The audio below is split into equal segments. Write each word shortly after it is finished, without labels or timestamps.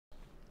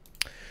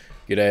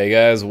G'day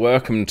guys,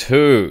 welcome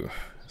to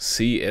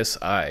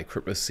CSI,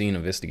 Crypto Scene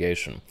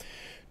Investigation.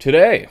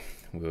 Today,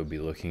 we'll be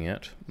looking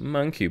at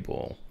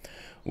Monkeyball,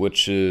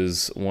 which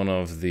is one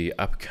of the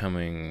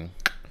upcoming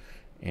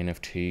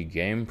NFT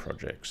game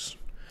projects.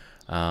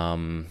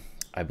 I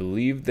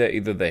believe that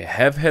either they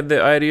have had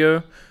their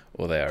IDO,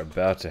 or they are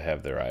about to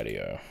have their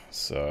IDO.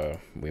 So,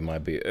 we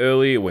might be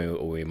early,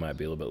 or we might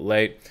be a little bit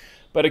late.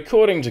 But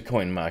according to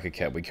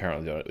CoinMarketCap, we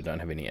currently don't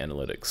have any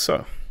analytics,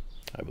 so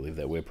I believe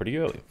that we're pretty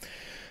early.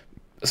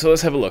 So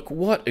let's have a look.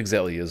 What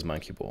exactly is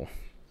Monkeyball?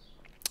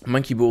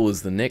 Monkeyball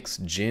is the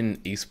next-gen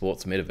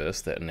esports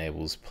metaverse that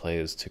enables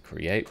players to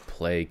create,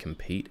 play,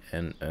 compete,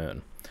 and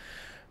earn.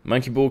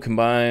 Monkeyball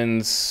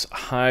combines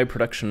high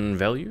production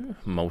value,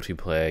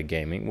 multiplayer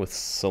gaming with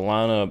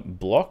Solana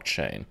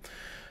blockchain.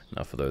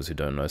 Now, for those who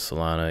don't know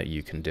Solana,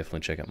 you can definitely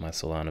check out my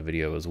Solana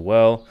video as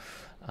well.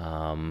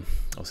 I'll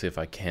see if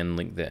I can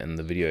link that in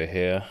the video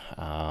here,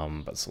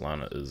 but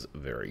Solana is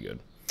very good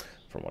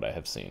from what I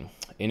have seen.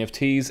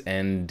 NFTs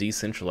and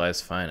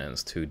decentralized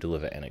finance to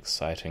deliver an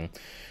exciting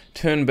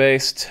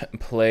turn-based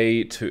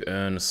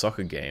play-to-earn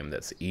soccer game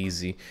that's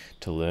easy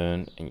to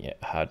learn and yet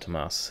hard to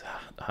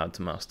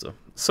master.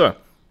 So,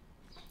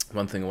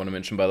 one thing I want to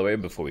mention, by the way,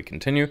 before we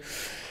continue,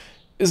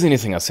 is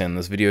anything I say in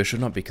this video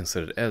should not be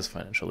considered as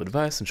financial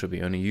advice and should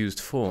be only used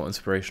for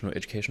inspirational,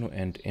 educational,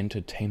 and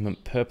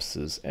entertainment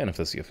purposes. And if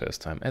this is your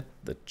first time at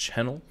the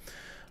channel,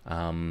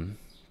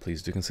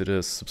 please do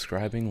consider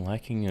subscribing,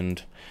 liking,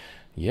 and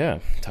yeah,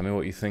 tell me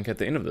what you think at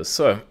the end of this.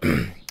 So,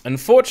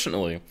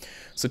 unfortunately,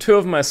 so two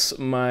of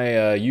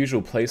my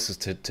usual places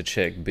to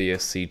check,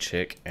 BSC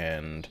check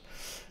and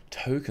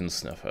token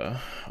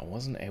sniffer, I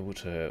wasn't able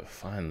to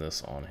find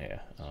this on here,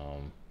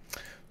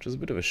 which is a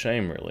bit of a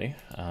shame, really.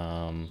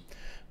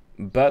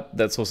 But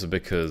that's also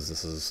because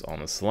this is on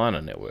the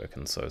Solana network,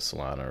 and so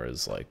Solana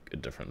is like a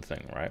different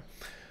thing, right?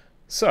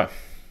 So,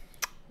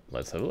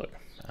 let's have a look.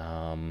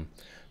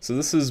 So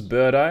this is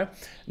Bird Eye.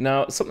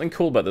 Now, something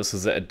cool about this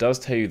is that it does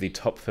tell you the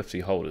top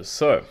 50 holders.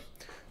 So,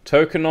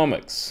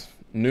 tokenomics,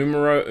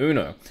 numero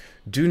uno.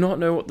 Do not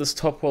know what this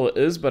top wallet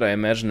is, but I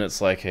imagine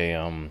it's like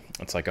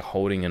a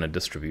holding and a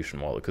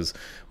distribution wallet. Because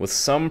with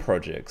some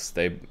projects,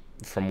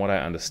 from what I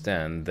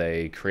understand,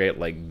 they create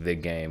like their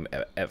game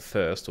at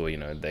first, or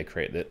they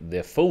create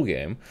their full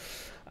game.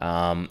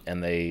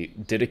 And they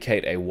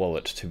dedicate a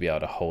wallet to be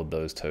able to hold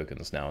those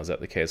tokens. Now, is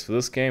that the case for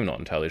this game? Not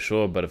entirely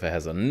sure, but if it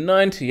has a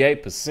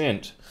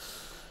 98%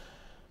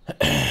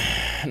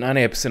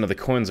 of the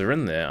coins are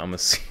in there, I'm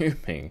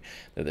assuming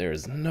that there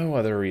is no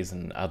other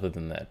reason other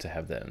than that to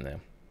have that in there.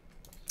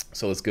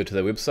 So let's go to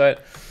their website.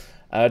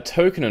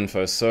 Token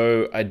info.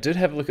 So I did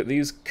have a look at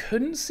these.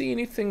 Couldn't see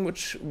anything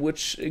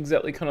which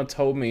exactly kind of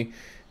told me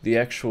the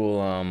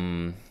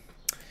actual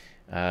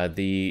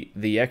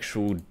the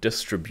actual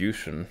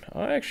distribution.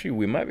 Oh, actually,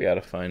 we might be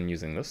able to find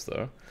using this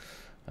though.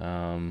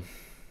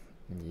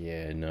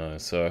 Yeah, no.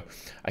 So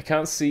I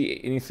can't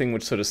see anything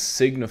which sort of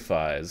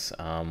signifies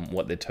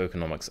what their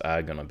tokenomics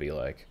are gonna be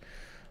like.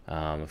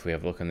 If we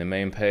have a look on their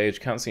main page,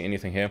 can't see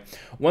anything here.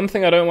 One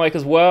thing I don't like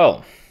as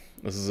well.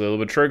 This is a little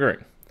bit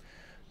triggering.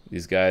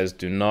 These guys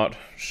do not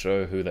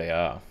show who they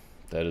are.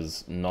 That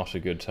is not a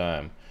good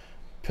time.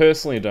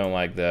 Personally, don't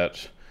like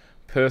that.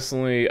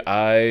 Personally,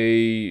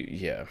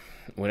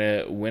 when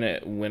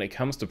it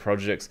comes to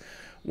projects,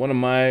 one of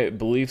my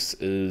beliefs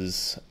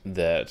is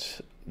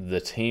that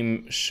the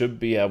team should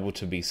be able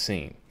to be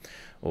seen,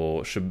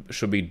 or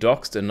should be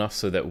doxed enough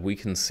so that we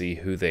can see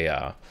who they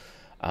are.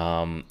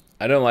 I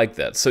don't like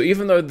that. So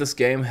even though this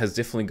game has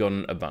definitely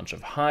gotten a bunch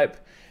of hype,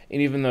 and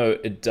even though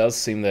it does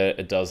seem that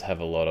it does have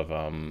a lot of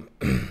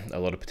a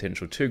lot of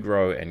potential to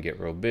grow and get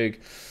real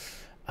big,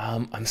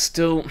 I'm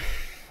still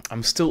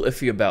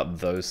iffy about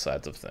those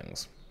sides of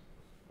things.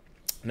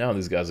 Now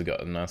these guys have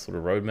got a nice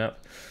little roadmap.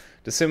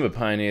 December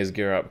Pioneers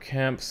Gear Up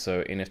Camp,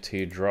 so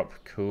NFT drop,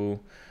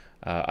 cool.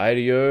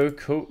 IDO,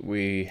 cool,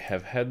 we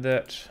have had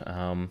that.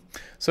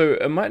 So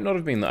it might not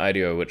have been the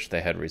IDO which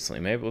they had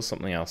recently, maybe it was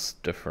something else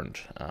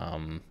different.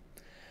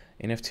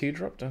 NFT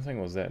drop, don't think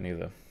it was that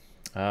neither.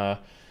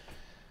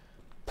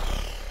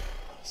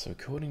 So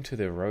according to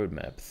their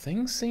roadmap,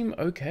 things seem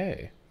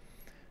okay.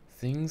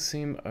 Things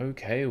seem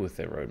okay with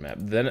their roadmap.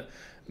 Then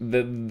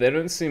they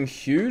don't seem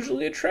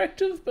hugely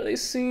attractive, but they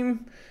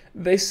seem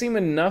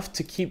enough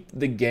to keep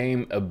the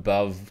game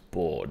above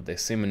board. They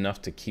seem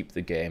enough to keep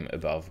the game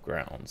above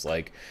grounds.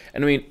 Like,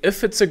 and I mean,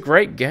 if it's a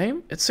great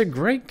game, it's a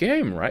great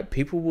game, right?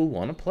 People will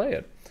want to play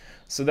it.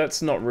 So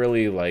that's not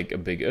really like a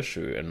big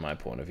issue in my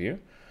point of view.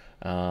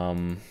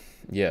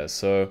 Yeah,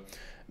 so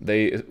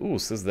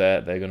says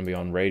that they're going to be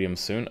on Radium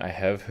soon. I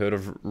have heard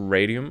of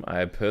Radium.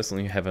 I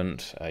personally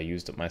haven't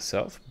used it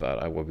myself, but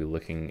I will be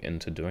looking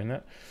into doing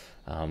that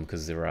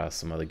because there are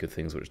some other good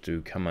things which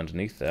do come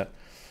underneath that.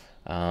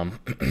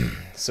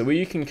 So where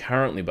you can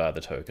currently buy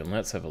the token,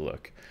 let's have a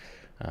look.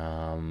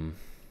 So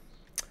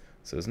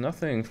there's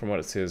nothing from what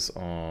it says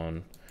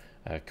on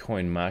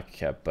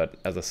CoinMarketCap, but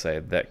as I say,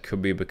 that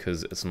could be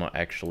because it's not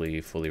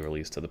actually fully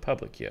released to the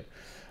public yet.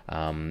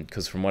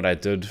 Because from what I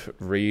did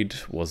read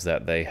was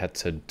that they had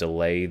to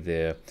delay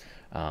their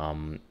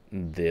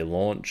their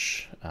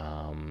launch,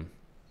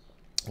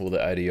 or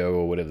the IDO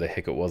or whatever the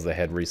heck it was they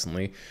had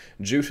recently,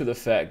 due to the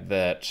fact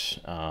that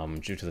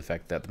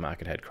the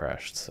market had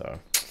crashed. So,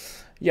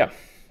 yeah.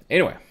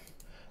 Anyway,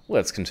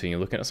 let's continue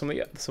looking at some of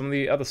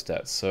the other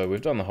stats. So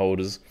we've done the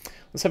holders.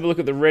 Let's have a look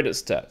at the Reddit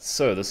stats.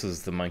 So this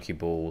is the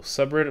Monkeyball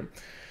subreddit.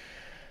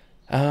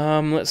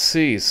 Let's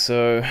see.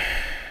 So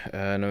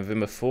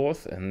November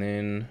 4th, and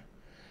then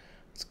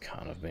it's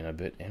kind of been a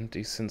bit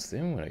empty since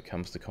then when it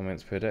comes to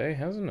comments per day,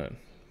 hasn't it?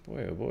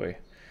 Boy, oh boy.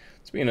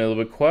 It's been a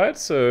little bit quiet,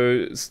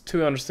 so it's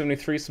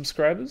 273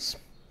 subscribers.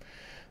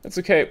 That's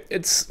okay.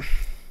 It's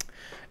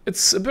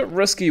a bit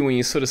risky when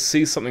you sort of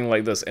see something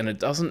like this and it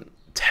doesn't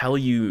tell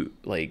you,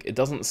 like, it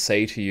doesn't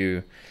say to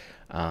you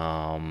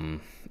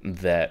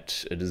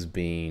that it has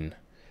been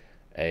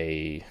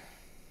I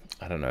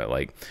don't know,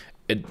 like,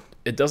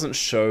 it doesn't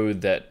show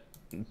that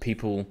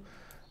people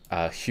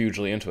are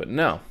hugely into it.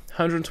 Now,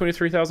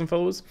 123,000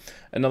 followers.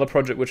 Another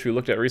project which we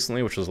looked at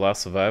recently, which was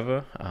Last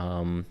Survivor.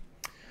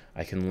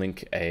 I can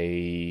link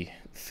a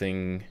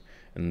thing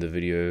in the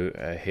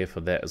video here for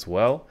that as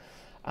well.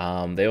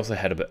 They also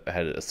had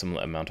a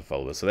similar amount of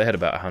followers, so they had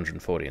about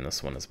 140, and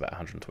this one is about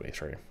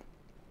 123.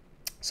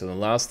 So in the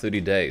last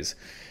 30 days,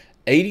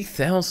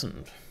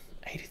 80,000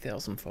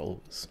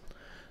 followers.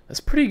 That's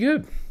pretty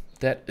good.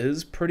 That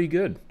is pretty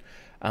good.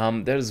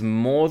 That is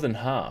more than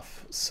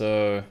half.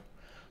 So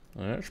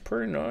that's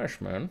pretty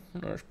nice, man.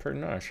 That's pretty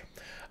nice.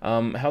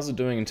 How's it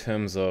doing in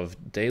terms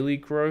of daily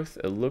growth?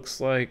 It looks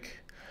like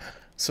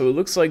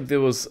there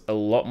was a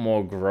lot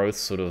more growth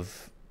sort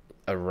of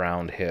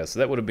around here. So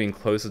that would have been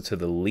closer to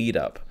the lead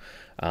up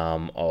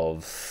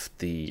of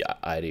the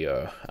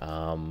IDO,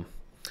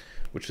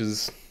 which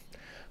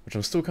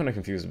I'm still kind of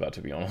confused about,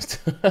 to be honest.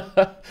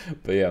 But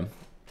yeah.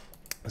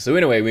 So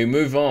anyway, we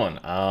move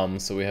on.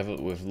 So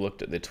we've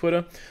looked at their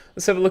Twitter.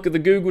 Let's have a look at the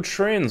Google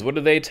Trends. What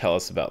do they tell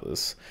us about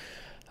this?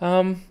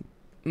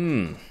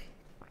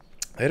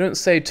 They don't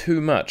say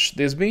too much.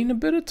 There's been a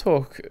bit of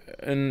talk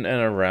in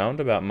and around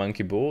about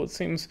Monkeyball. It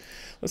seems.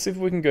 Let's see if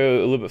we can go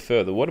a little bit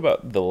further. What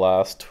about the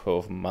last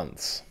 12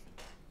 months?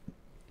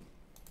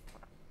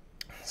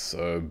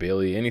 So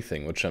barely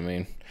anything, which, I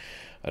mean,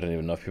 I don't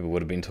even know if people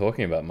would have been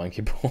talking about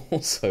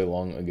Monkeyball so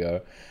long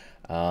ago.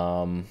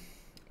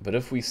 But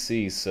if we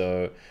see,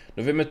 so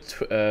November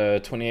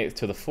 28th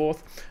to the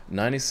 4th,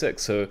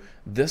 96. So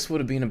this would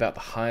have been about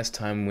the highest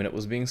time when it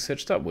was being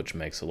searched up, which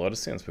makes a lot of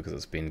sense because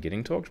it's been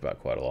getting talked about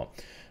quite a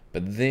lot.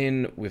 But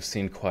then we've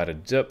seen quite a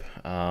dip,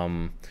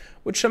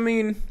 which, I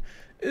mean,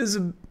 is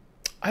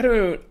I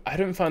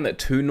don't find that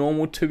too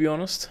normal, to be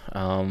honest.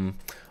 I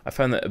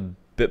find that a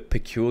bit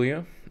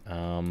peculiar,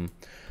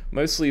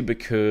 mostly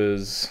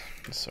because,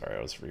 sorry,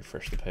 I'll just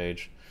refresh the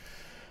page.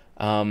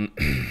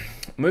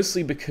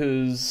 Mostly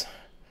because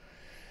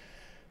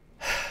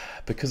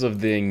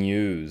of their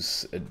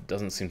news, it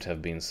doesn't seem to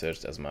have been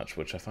searched as much,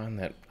 which I find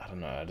that, I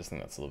don't know, I just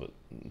think that's a little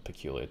bit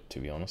peculiar, to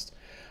be honest.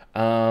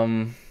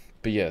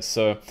 But yeah,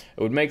 so it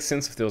would make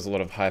sense if there was a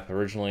lot of hype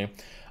originally.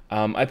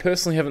 I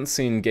personally haven't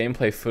seen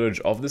gameplay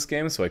footage of this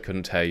game, so I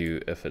couldn't tell you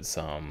if it's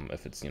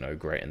you know,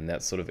 great in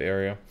that sort of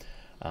area.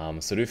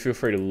 So do feel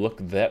free to look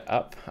that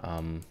up,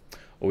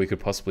 or we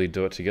could possibly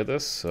do it together.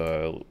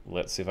 So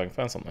let's see if I can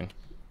find something.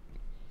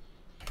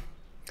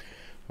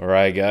 All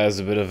right, guys,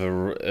 a bit of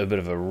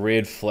a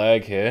red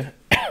flag here.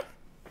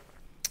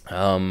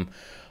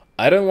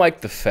 I don't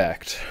like the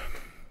fact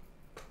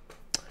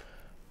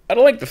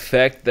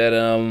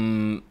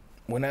that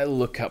when I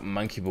look up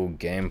Monkeyball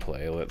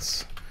gameplay,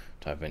 let's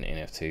type in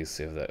NFTs,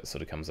 see if that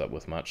sort of comes up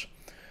with much.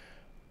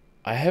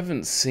 I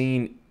haven't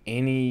seen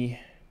any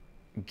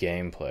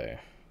gameplay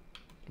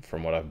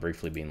from what I've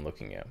briefly been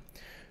looking at.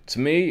 To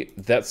me,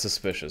 that's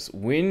suspicious.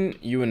 When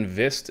you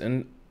invest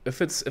in,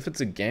 if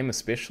it's a game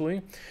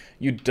especially,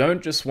 you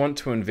don't just want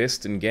to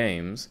invest in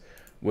games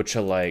which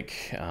are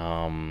like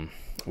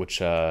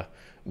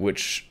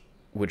which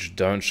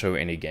don't show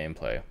any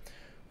gameplay.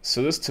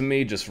 So this to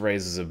me just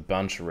raises a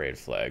bunch of red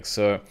flags.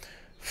 So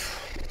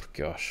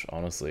gosh,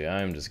 honestly,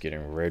 I am just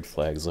getting red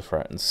flags left,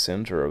 right, and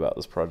center about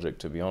this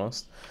project, to be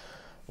honest.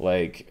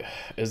 Like,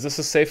 is this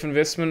a safe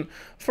investment?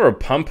 For a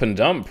pump and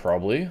dump,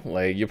 probably.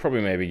 Like, you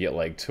probably maybe get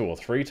like 2 or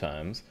 3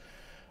 times.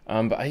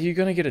 But are you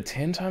going to get a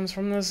 10 times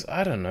from this?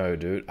 I don't know,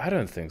 dude. I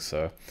don't think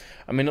so.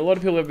 I mean, a lot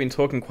of people have been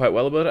talking quite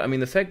well about it. I mean,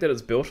 the fact that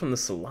it's built on the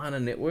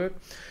Solana network,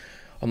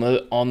 on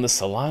the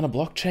Solana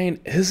blockchain,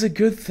 is a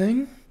good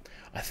thing.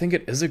 I think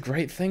it is a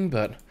great thing,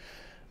 but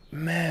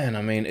man,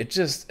 I mean, it's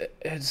just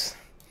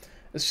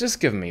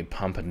giving me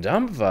pump and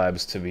dump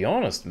vibes, to be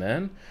honest,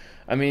 man.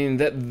 I mean,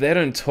 that they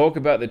don't talk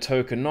about the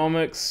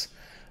tokenomics.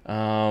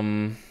 How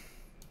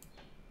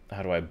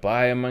do I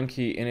buy a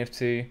monkey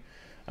NFT?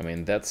 I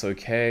mean, that's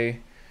okay.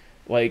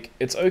 Like,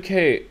 it's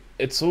okay.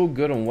 It's all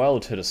good and well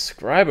to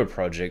describe a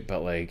project,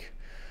 but like,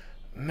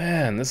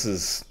 man, this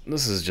is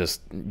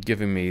just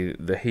giving me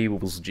the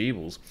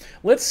heebles-jeebles.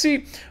 Let's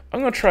see. I'm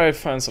gonna try to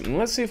find something.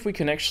 Let's see if we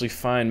can actually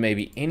find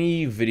maybe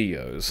any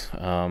videos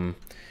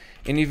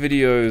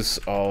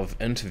of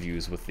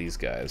interviews with these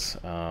guys.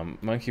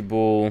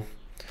 Monkeyball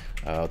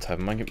I'll type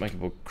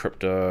Monkeyball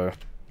crypto.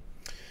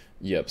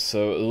 Yep,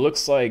 so it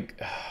looks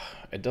like,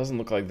 it doesn't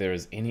look like there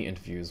is any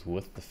interviews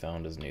with the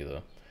founders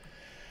neither.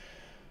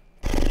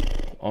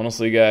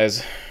 Honestly,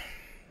 guys,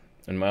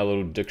 in my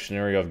little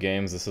dictionary of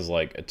games, this is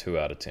like a 2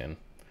 out of 10.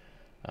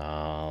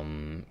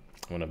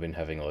 When I've been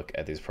having a look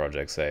at these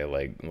projects, we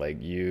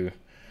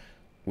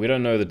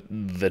don't know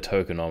the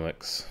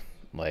tokenomics,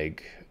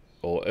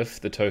 or if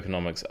the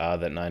tokenomics are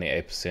that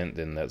 98%,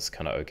 then that's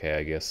kind of okay,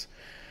 I guess.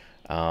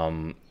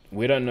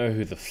 We don't know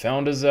who the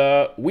founders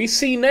are. We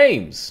see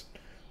names,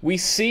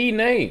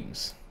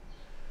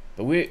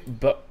 but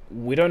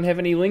we don't have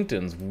any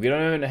LinkedIn's. We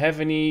don't have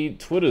any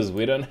Twitters.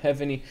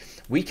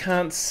 We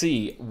can't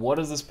see what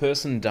has this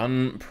person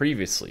done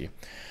previously.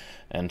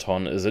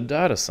 Anton is a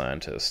data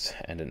scientist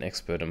and an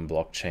expert in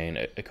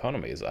blockchain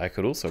economies. I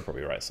could also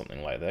probably write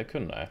something like that,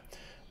 couldn't I?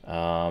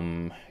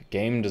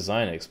 Game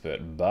design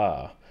expert,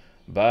 Bar.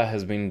 Bar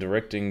has been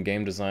directing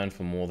game design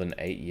for more than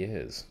 8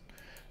 years.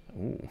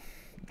 Ooh.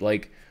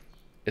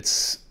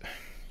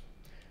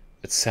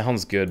 It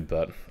sounds good,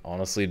 but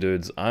honestly,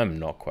 dudes, I'm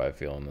not quite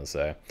feeling this,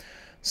 eh?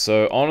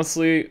 So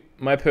honestly,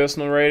 my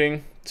personal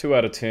rating, 2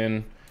 out of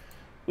 10.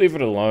 Leave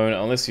it alone,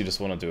 unless you just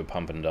want to do a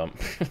pump and dump,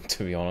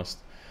 to be honest.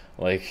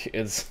 I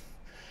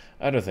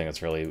don't think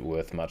it's really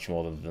worth much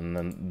more than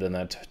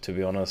that, to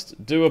be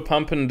honest. Do a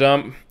pump and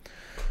dump,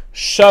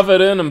 shove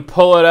it in and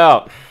pull it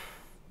out.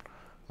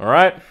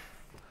 Alright?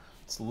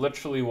 It's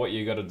literally what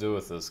you gotta do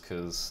with this,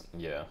 because,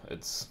 yeah,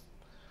 it's...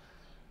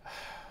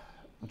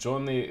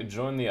 Join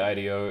the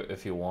IDO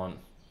if you want.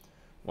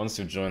 Once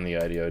you've joined the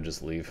IDO,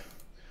 just leave.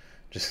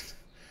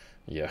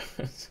 Yeah.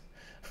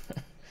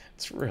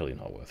 It's really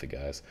not worth it,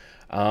 guys.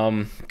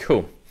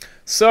 Cool.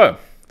 So,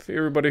 for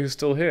everybody who's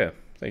still here,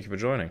 thank you for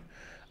joining.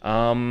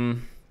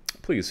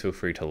 Please feel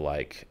free to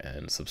like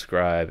and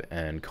subscribe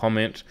and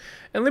comment,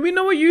 and let me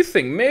know what you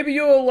think. Maybe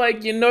you're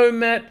like,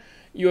 Matt,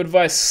 your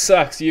advice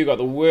sucks. You got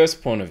the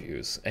worst point of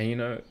views.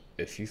 And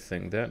if you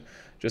think that,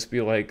 just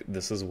be like,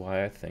 this is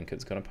why I think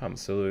it's gonna pump.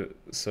 So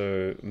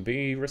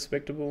be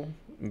respectable,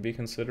 be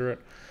considerate.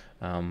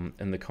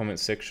 In the comment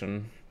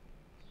section.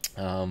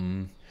 I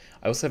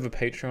also have a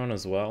Patreon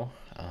as well.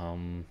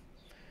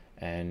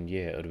 And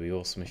yeah, it would be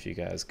awesome if you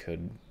guys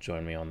could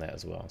join me on that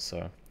as well.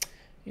 So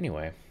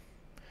anyway,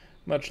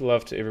 much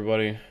love to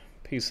everybody.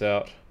 Peace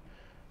out.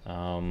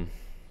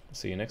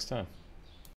 See you next time.